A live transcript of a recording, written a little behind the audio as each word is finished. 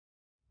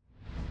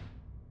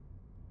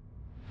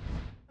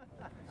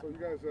you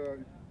guys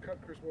cut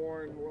Chris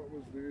Warren. What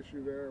was the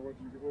issue there? What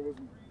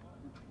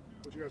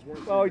you guys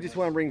weren't? Well, we just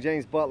want to bring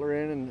James Butler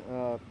in,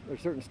 and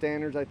there's certain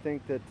standards I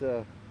think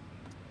that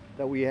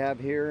we have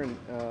here, and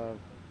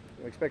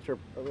we expect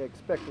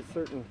a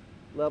certain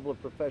level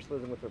of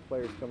professionalism with our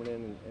players coming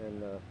in,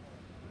 and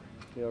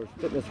you know,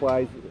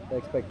 fitness-wise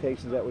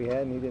expectations that we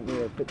had, and he didn't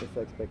meet our fitness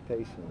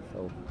expectations,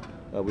 so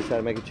we decided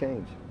to make a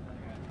change.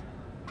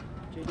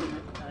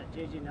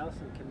 JJ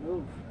Nelson can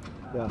move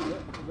a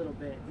little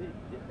bit.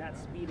 That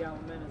speed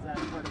element, is that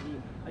part of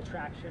the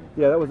attraction?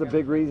 Yeah, that was a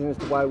big reason as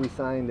to why we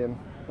signed him.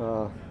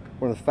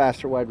 One of the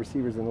faster wide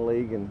receivers in the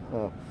league, and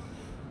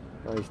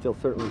he still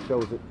certainly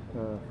shows it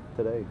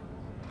today.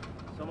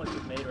 So much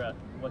is made around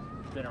what's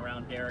been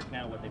around Derek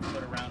now, what they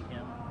put around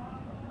him.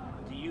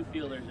 Do you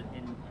feel there's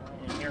an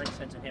inherent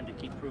sense in him to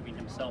keep proving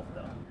himself,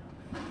 though?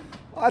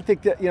 I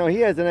think that, you know, he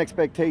has an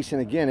expectation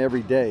again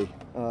every day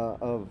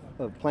of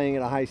playing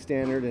at a high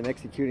standard and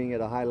executing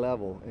at a high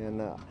level,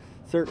 and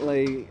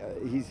certainly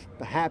he's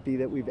happy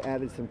that we've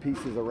added some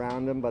pieces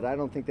around him, but I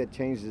don't think that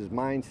changes his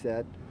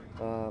mindset.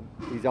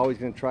 He's always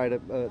going to try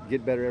to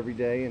get better every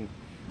day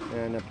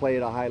and play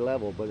at a high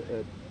level, but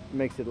it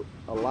makes it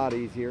a lot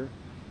easier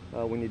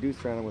when you do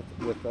surround him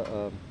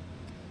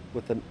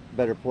with the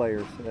better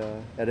players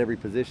at every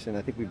position.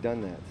 I think we've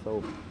done that.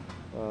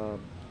 So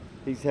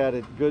he's had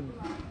a good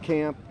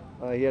camp.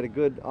 He had a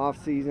good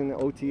off-season,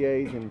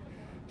 OTAs and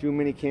June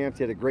mini camps.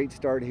 He had a great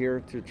start here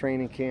to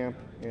training camp,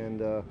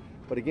 and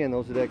but again,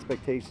 those are the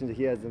expectations that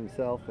he has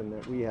himself and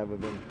that we have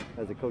of him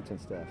as a coaching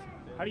staff.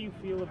 How do you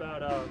feel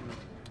about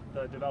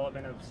the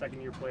development of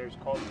second-year players,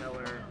 Colton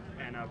Miller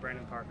and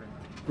Brandon Parker?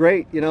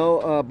 Great. You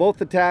know, both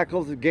the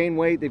tackles have gained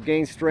weight, they've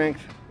gained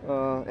strength,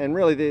 and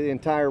really the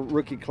entire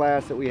rookie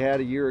class that we had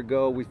a year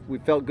ago, we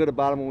felt good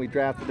about them when we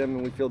drafted them,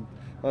 and we feel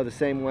the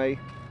same way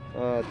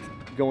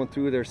going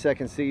through their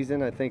second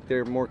season. I think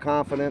they're more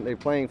confident, they're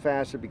playing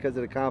faster because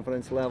of the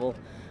confidence level,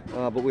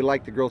 but we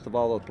like the growth of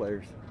all those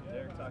players.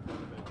 Derek talked a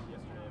little bit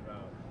yesterday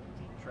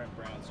about Trent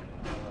Brown's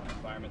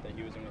environment that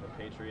he was in with the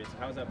Patriots.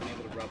 How's that been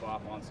able to rub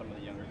off on some of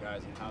the younger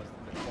guys, and how's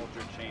the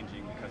culture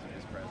changing because of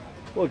his presence?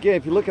 Well, again,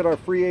 if you look at our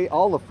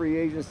all the free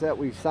agents that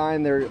we've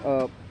signed, they're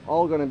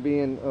all going to be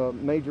in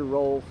major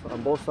roles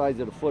on both sides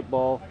of the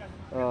football.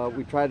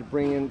 We try to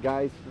bring in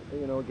guys,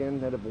 you know, again,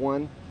 that have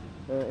won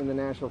in the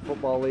National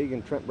Football League,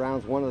 and Trent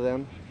Brown's one of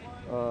them.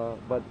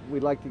 But we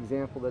like the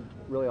example that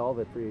really all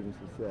the free agents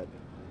have set.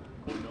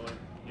 Colton Miller,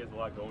 he has a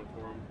lot going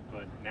for him,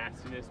 but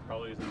nastiness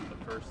probably isn't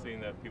the first thing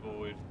that people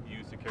would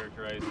use to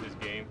characterize his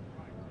game.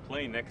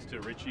 Playing next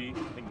to Richie,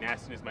 I think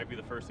nastiness might be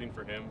the first thing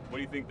for him. What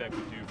do you think that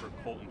could do for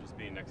Colton just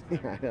being next to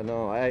him? I don't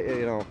know.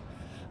 You know,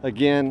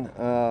 again,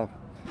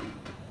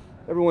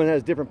 everyone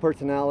has different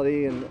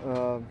personality, and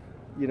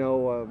you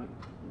know,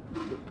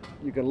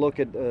 you can look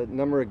at a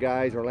number of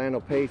guys. Orlando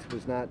Pace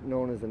was not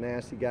known as a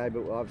nasty guy,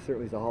 but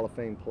certainly he's a Hall of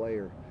Fame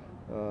player.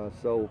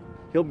 So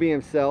he'll be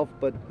himself,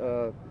 but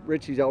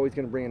Richie's always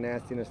going to bring a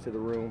nastiness to the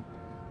room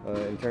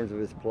in terms of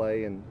his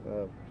play, and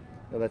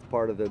that's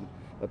part of the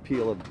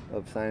appeal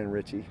of signing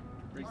Richie.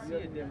 Do you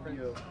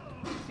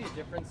see a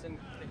difference in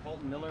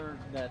Colton Miller,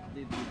 that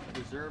the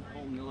reserved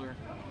Colton Miller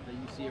that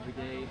you see every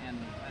day, and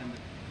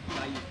the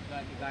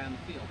guy on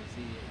the field? Does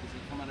he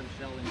come out of his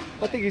shell?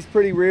 I think he's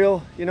pretty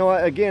real. You know,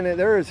 again,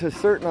 there is a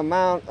certain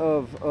amount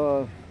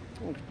of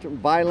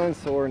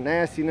violence or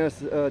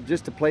nastiness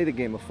just to play the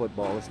game of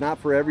football. It's not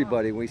for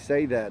everybody. We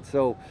say that.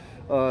 So,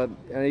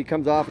 and he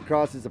comes off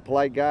across as a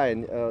polite guy,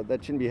 and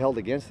that shouldn't be held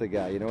against the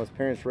guy. You know, his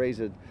parents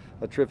raised a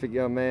terrific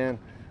young man.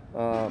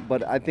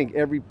 But I think at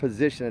every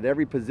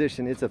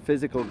position, it's a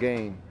physical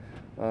game.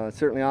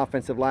 Certainly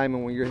offensive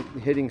lineman, when you're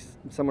hitting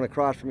someone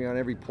across from you on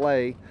every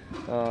play,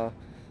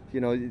 you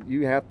know,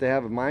 you have to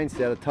have a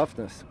mindset of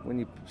toughness when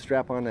you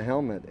strap on the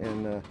helmet,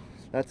 and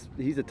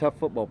he's a tough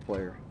football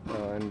player.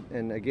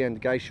 And again,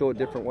 guys show it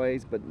different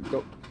ways, but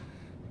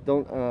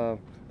don't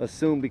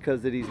assume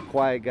because that he's a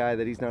quiet guy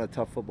that he's not a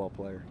tough football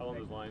player. Along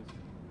those lines,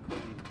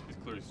 Colton is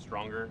clearly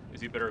stronger. Is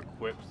he better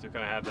equipped to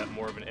kind of have that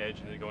more of an edge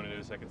and then going into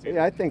the second season?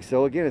 Yeah, I think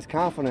so. Again, it's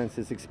confidence,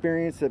 it's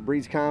experience that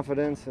breeds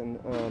confidence, and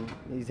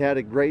he's had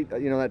a great,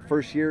 you know, that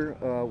first year.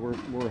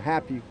 We're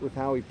happy with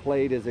how he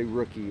played as a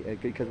rookie,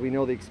 because we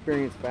know the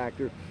experience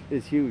factor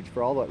is huge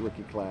for all that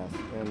rookie class,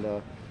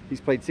 and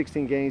he's played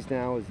 16 games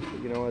now as,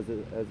 you know, as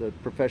a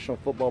professional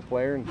football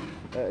player, and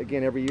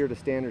again, every year the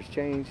standards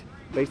change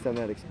based on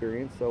that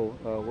experience. So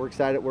we're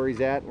excited where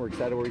he's at, and we're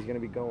excited where he's going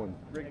to be going.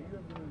 Greg, have you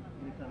ever given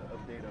any kind of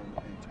update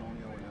on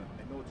Antonio? And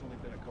I know it's only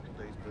been a couple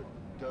days, but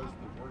does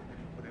the work that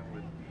you put in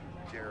with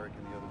Derek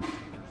and the other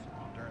receivers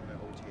during the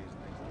OTAs and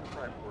things, the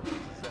private work,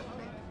 does that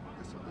make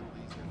this a little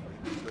easier for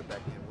you to slip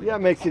back in? Yeah, it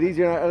makes it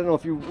easier. I don't know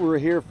if you were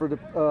here for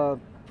the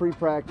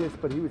pre-practice,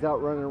 but he was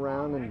out running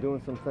around and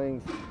doing some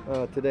things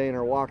today in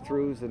our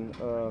walkthroughs, and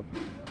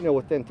you know,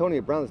 with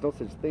Antonio Brown, there's no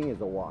such thing as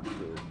a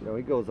walkthrough. You know,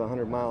 he goes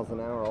 100 miles an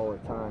hour all the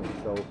time,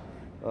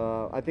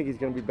 so I think he's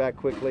going to be back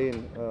quickly,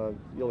 and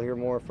you'll hear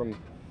more from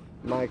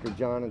Mike or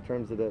John in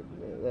terms of the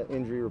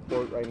injury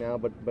report right now,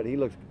 but he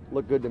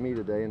looked good to me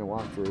today in the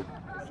walkthrough.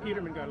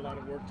 Peterman got a lot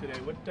of work today.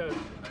 What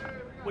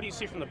do you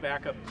see from the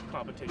backup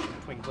competition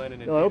between Glennon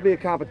and It'll be a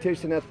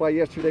competition. That's why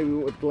yesterday we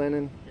went with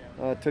Glennon.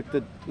 Took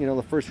the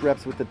the first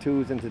reps with the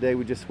twos, and today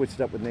we just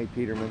switched up with Nate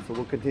Peterman. So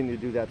we'll continue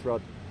to do that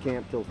throughout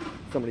camp till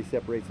somebody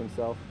separates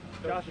himself.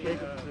 Josh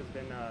Jacobs has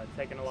been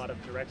taking a lot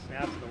of direct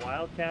snaps in the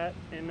Wildcat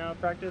in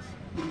practice.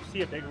 Do you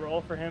see a big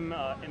role for him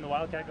in the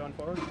Wildcat going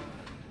forward?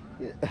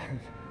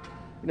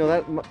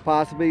 That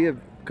possibly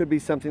could be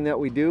something that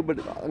we do, but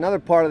another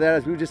part of that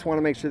is we just want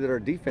to make sure that our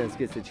defense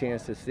gets a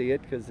chance to see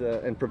it,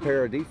 and prepare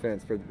our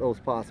defense for those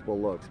possible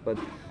looks. But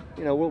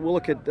we'll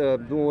look at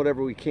doing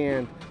whatever we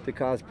can to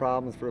cause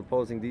problems for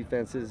opposing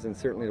defenses, and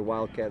certainly the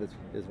Wildcat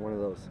is one of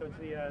those. So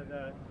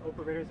the Oak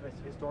Raiders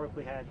have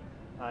historically had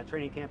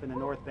training camp in the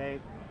North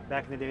Bay.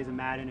 Back in the days of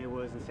Madden, it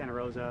was in Santa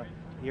Rosa.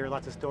 You hear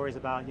lots of stories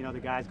about the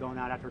guys going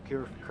out after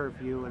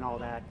curfew and all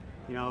that.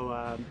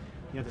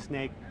 The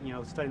snake,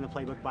 studying the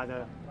playbook by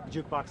the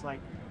jukebox light.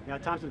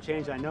 Times have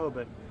changed, I know,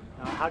 but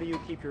how do you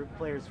keep your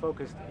players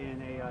focused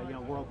in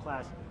a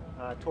world-class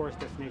tourist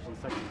destination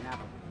such as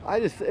Napa?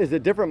 It's a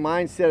different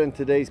mindset in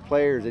today's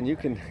players, and you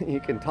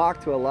can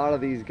talk to a lot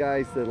of these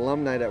guys, the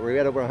alumni that we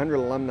had over 100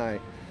 alumni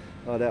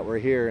that were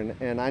here,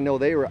 and I know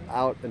they were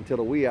out until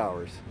the wee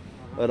hours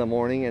of the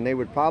morning, and they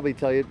would probably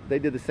tell you they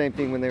did the same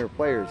thing when they were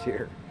players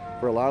here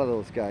for a lot of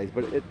those guys.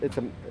 But it's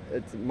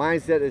a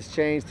mindset has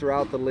changed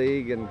throughout the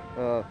league and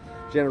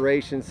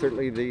generations.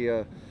 Certainly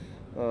the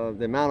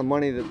amount of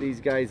money that these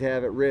guys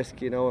have at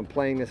risk, in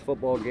playing this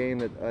football game,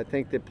 that I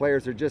think that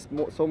players are just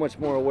so much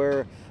more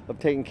aware of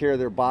taking care of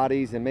their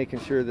bodies and making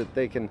sure that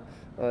they can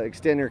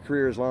extend their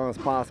career as long as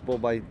possible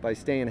by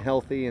staying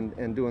healthy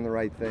and doing the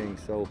right thing.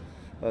 So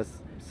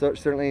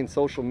certainly in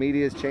social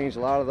media has changed a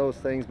lot of those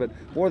things, but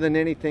more than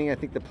anything, I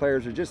think the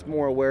players are just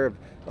more aware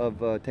of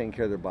taking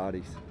care of their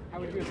bodies. How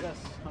would you assess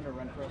Hunter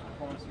Renfro's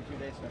performance through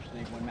 2 days,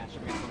 especially when matched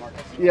against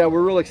LaMarcus? Yeah,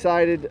 we're real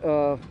excited.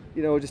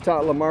 Just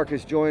talking to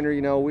LaMarcus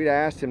Joyner, we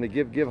asked him to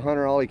give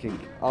Hunter all he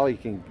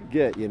can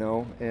get,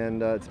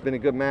 and it's been a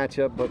good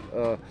matchup. But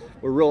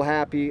we're real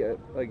happy.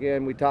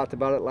 Again, we talked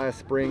about it last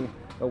spring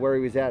where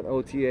he was at in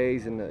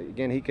OTAs, and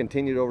again he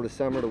continued over the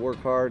summer to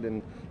work hard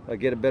and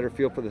get a better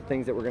feel for the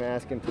things that we're going to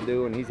ask him to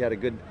do. And he's had a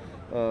good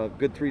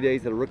 3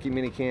 days at a rookie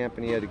mini camp,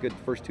 and he had a good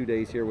first 2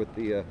 days here with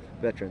the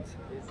veterans.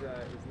 Is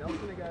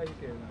Nelson a guy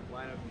who can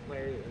line up and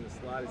play in the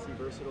slot? Is he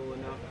versatile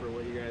enough for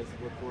what you guys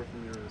look for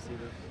from your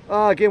receivers?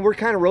 Again, we're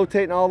kind of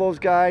rotating all those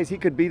guys. He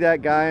could be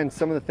that guy, and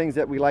some of the things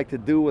that we like to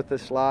do with the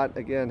slot.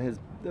 Again,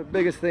 the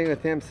biggest thing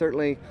with him,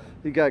 certainly,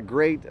 he got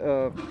great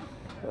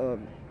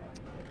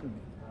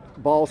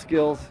ball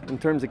skills in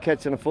terms of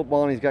catching a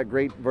football, and he's got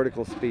great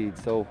vertical speed.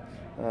 So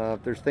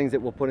there's things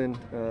that we'll put in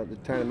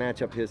trying to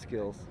match up his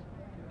skills.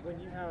 When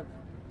you have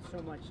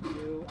so much to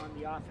do on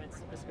the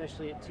offense,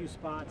 especially at 2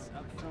 spots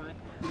up front,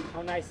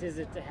 how nice is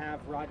it to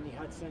have Rodney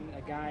Hudson,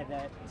 a guy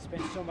that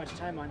spent so much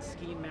time on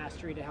scheme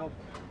mastery to help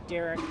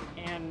Derek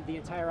and the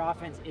entire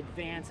offense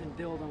advance and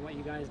build on what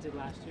you guys did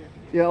last year?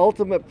 Yeah,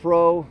 ultimate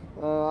pro.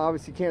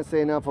 Obviously can't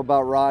say enough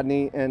about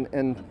Rodney,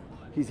 and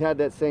he's had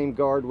that same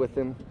guard with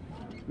him,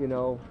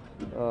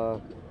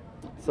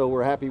 so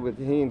we're happy with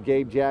he and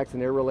Gabe Jackson,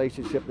 their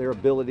relationship, their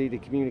ability to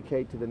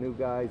communicate to the new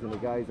guys, and the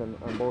guys on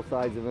both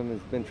sides of him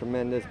has been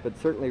tremendous. But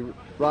certainly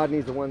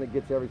Rodney's the one that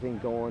gets everything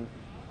going.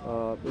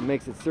 It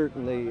makes it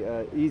certainly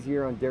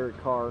easier on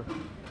Derek Carr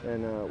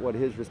and what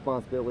his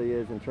responsibility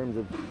is in terms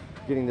of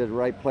getting the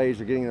right plays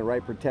or getting the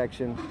right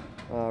protection.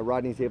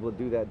 Rodney's able to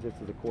do that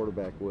just as a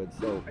quarterback would.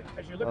 So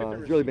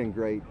it's really been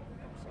great.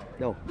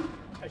 No.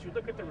 As you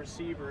look at the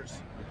receivers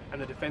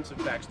and the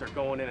defensive backs, they're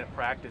going in at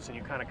practice, and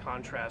you kind of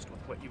contrast with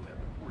what you were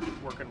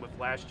working with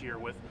last year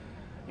with,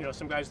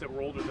 some guys that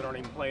were older that aren't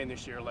even playing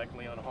this year, like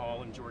Leon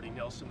Hall and Jordy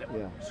Nelson, that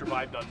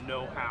survived on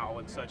know-how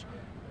and such.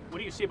 What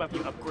do you see about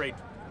the upgrade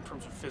in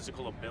terms of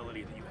physical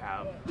ability that you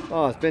have?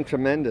 Oh, it's been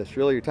tremendous.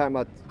 Really, you're talking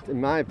about, in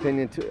my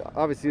opinion,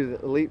 obviously the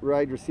elite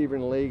wide receiver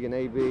in the league in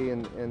AB,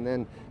 and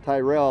then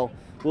Tyrell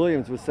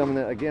Williams was someone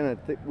that, again, I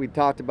think we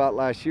talked about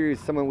last year. He's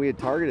someone we had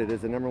targeted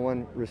as the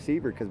 #1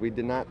 receiver because we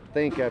did not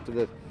think after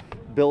the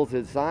Bills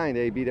had signed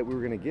AB that we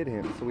were going to get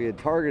him. So we had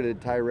targeted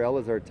Tyrell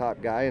as our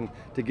top guy, and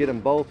to get them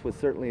both was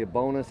certainly a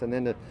bonus. And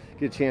then to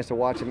get a chance to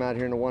watch him out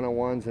here in the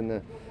one-on-ones and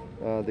the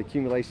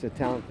accumulation of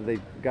talent that they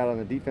got on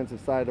the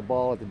defensive side of the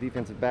ball at the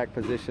defensive back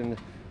position.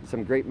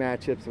 Some great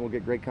matchups, and we'll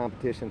get great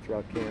competition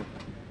throughout camp.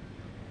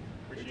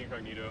 Richie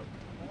Incognito,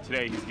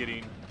 today he's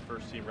getting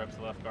first-team reps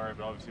at left guard,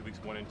 but obviously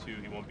weeks 1 and 2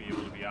 he won't be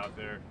able to be out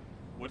there.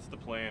 What's the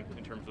plan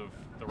in terms of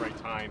the right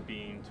time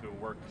being to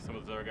work some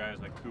of those other guys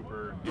like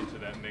Cooper into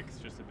that mix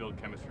just to build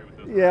chemistry with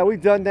those guys? Yeah,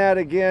 we've done that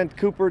again.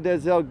 Cooper,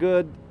 Denzel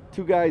Good,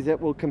 2 guys that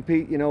will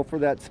compete, for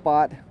that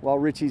spot while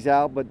Richie's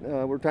out. But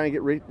we're trying to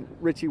get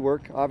Richie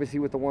work, obviously,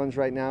 with the ones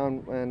right now.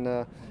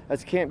 And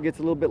as camp gets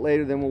a little bit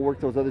later, then we'll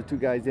work those other 2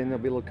 guys in.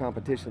 There'll be a little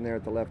competition there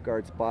at the left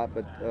guard spot.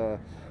 But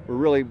we're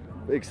really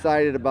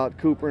excited about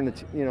Cooper and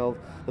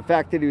the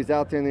fact that he was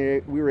out there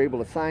and we were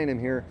able to sign him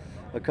here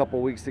a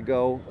couple weeks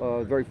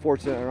ago. Very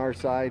fortunate on our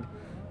side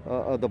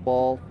of the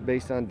ball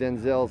based on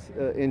Denzel's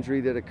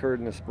injury that occurred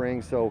in the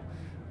spring. So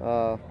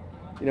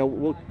you know,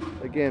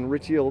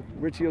 Richie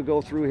will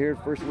go through here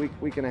first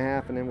week and a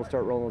half, and then we'll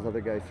start rolling those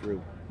other guys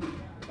through.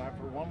 Time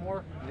for one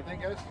more. Anything,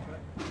 guys?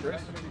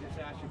 Chris? Let me just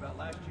ask you about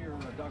last year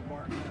when Doug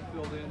Martin kind of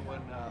filled in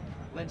when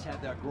Lynch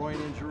had that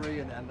groin injury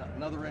and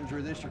another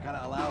injury this year kind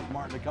of allowed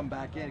Martin to come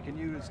back in. Can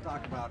you just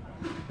talk about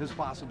his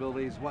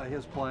possibilities, what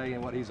his play,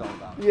 and what he's all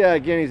about? Yeah,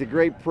 again, he's a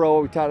great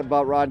pro. We talked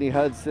about Rodney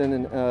Hudson,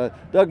 and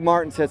Doug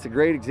Martin sets a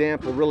great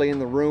example really in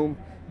the room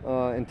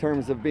in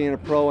terms of being a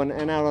pro and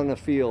out on the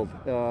field.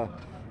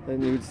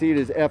 And you would see it,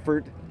 his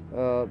effort,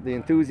 the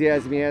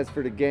enthusiasm he has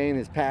for the game,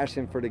 his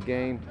passion for the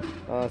game.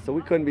 So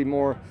we couldn't be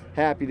more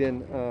happy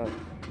than to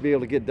be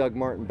able to get Doug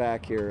Martin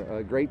back here.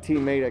 A great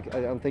teammate.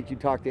 I don't think you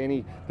talk to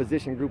any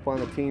position group on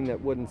the team that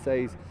wouldn't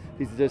say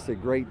he's just a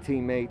great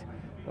teammate.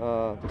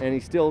 And he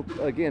still,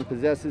 again,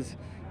 possesses,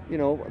 you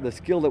know, the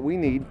skill that we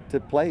need to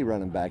play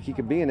running back. He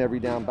could be an every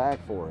down back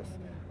for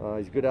us.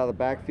 He's good out of the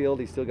backfield.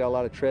 He's still got a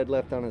lot of tread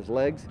left on his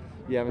legs.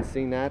 You haven't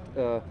seen that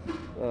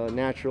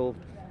natural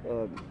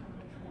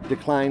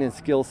decline in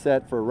skill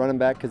set for a running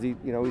back because he's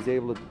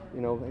able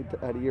to,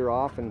 had a year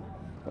off and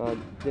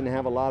didn't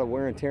have a lot of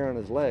wear and tear on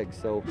his legs.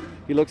 So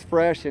he looks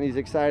fresh and he's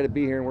excited to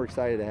be here, and we're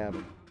excited to have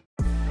him.